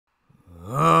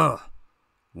Ugh.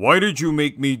 Why did you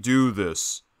make me do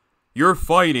this? You're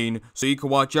fighting so you can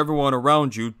watch everyone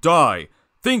around you die.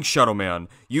 Think, Shadow Man.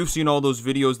 You've seen all those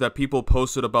videos that people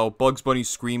posted about Bugs Bunny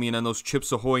screaming and those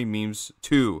Chips Ahoy memes,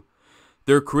 too.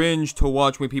 They're cringe to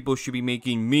watch when people should be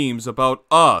making memes about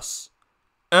us.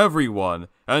 Everyone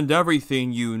and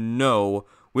everything you know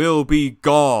will be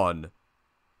gone.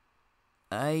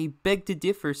 I beg to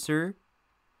differ, sir.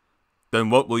 Then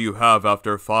what will you have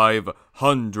after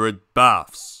 500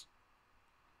 baths?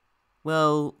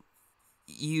 Well,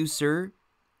 you, sir.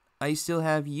 I still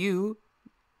have you.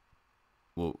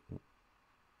 Well,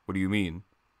 what do you mean?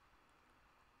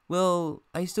 Well,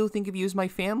 I still think of you as my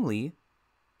family.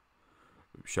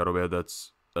 Shadow Man,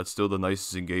 that's still the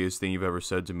nicest and gayest thing you've ever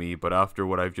said to me, but after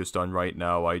what I've just done right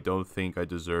now, I don't think I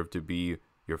deserve to be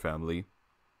your family.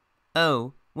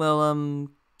 Oh, well,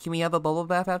 can we have a bubble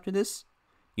bath after this?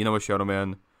 You know what, Shadow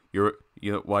Man?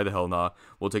 Why the hell not?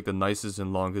 We'll take the nicest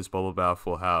and longest bubble bath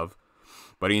we'll have.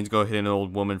 But I need to go hit an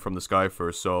old woman from the sky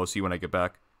first, so I'll see you when I get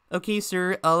back. Okay,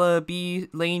 sir, I'll be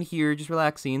laying here just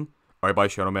relaxing. Alright, bye,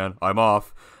 Shadow Man. I'm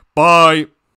off. Bye!